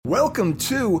Welcome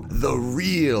to The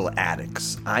Real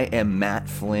Addicts. I am Matt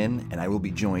Flynn, and I will be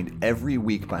joined every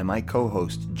week by my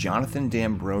co-host, Jonathan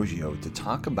D'Ambrosio, to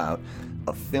talk about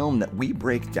a film that we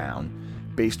break down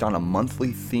based on a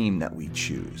monthly theme that we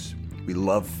choose. We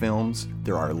love films.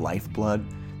 They're our lifeblood.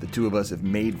 The two of us have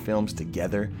made films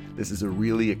together. This is a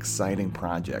really exciting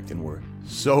project, and we're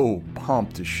so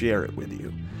pumped to share it with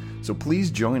you. So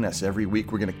please join us every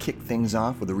week. We're going to kick things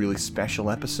off with a really special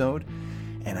episode,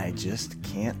 and I just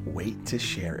can't wait to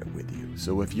share it with you.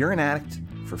 So if you're an addict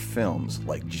for films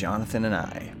like Jonathan and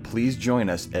I, please join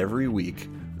us every week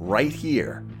right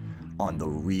here on The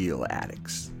Real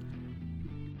Addicts.